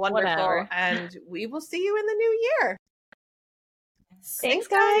it was wonderful, and we will see you in the new year. Thanks,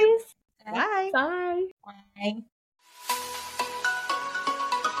 guys. Bye. Bye. Bye.